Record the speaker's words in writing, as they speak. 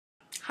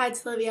Hi,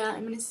 it's Olivia.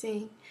 I'm going to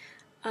sing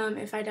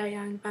If I Die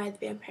Young by the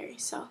band Perry,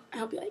 so I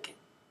hope you like it.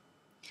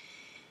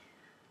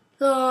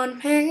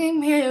 Lord, make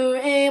me a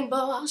rainbow,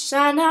 I'll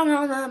shine down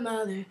on the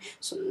mother,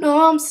 so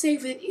know I'm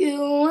safe with you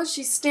when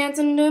she stands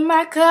under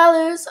my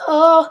colors.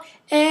 Oh,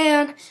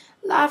 and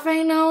life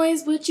ain't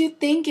always what you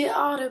think it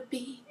ought to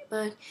be,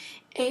 but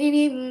ain't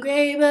even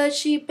great, but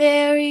she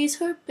buries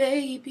her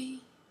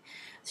baby.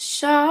 The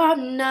sharp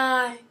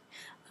knife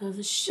of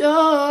a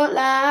short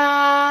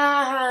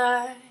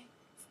life.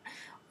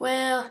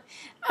 Well,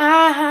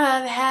 I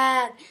have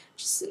had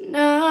just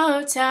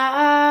enough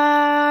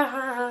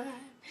time.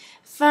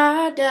 If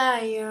I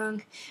die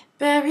young,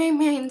 bury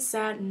me in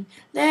satin,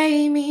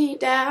 lay me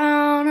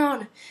down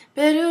on a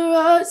bed of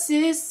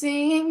roses,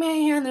 sing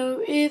me in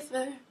the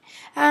river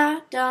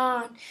at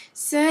dawn,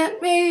 send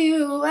me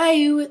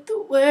away with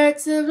the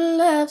words of a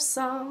love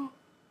song.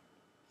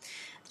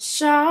 The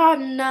sharp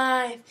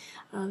knife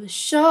of a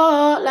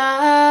short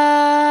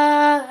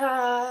life.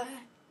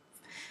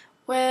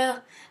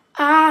 Well,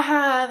 I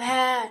have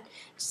had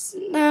just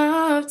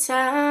enough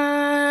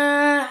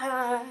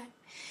time,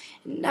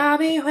 and I'll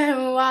be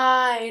wearing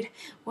white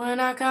when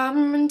I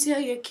come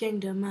into your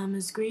kingdom. I'm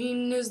as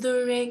green as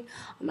the ring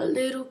on my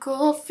little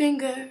cold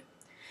finger.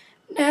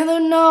 Never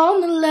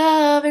known the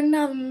loving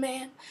of a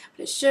man,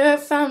 but it sure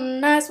felt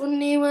nice when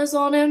he was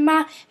holding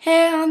my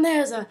hand.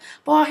 There's a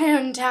boy here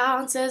in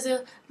town says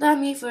he'll love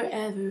me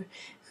forever.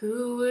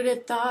 Who would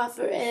have thought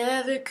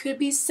forever could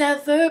be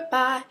severed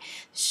by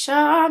the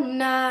sharp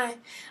knife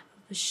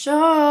of a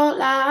short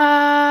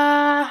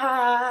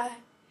life?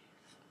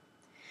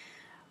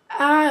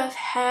 I've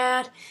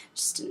had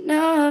just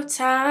enough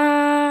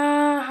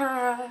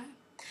time.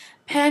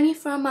 Penny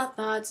from my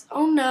thoughts,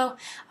 oh no,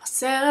 I'll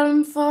sell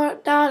them for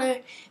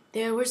 $1.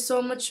 There was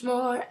so much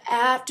more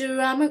after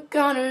I'm a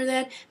goner.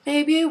 Then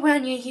maybe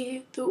when you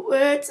hear the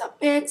words I've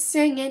been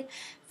singing,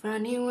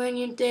 funny when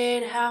you're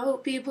dead how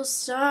people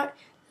start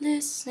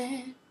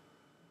listening.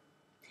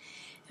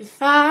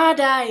 If I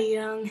die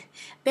young,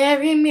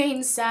 bury me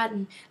in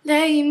satin,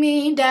 lay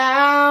me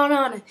down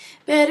on a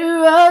bed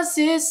of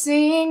roses,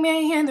 sing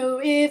me in the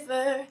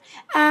river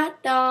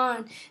at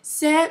dawn,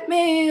 set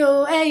me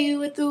away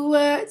with the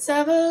words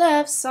of a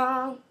love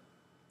song.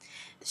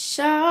 The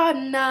sharp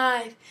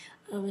knife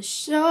of a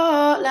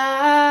short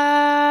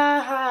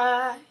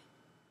life.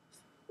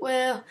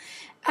 Well,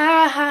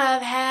 I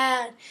have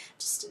had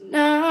just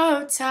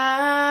enough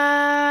time.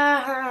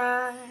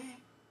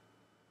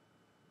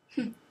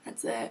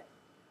 That's it.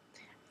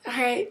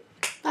 Alright,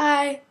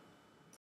 bye.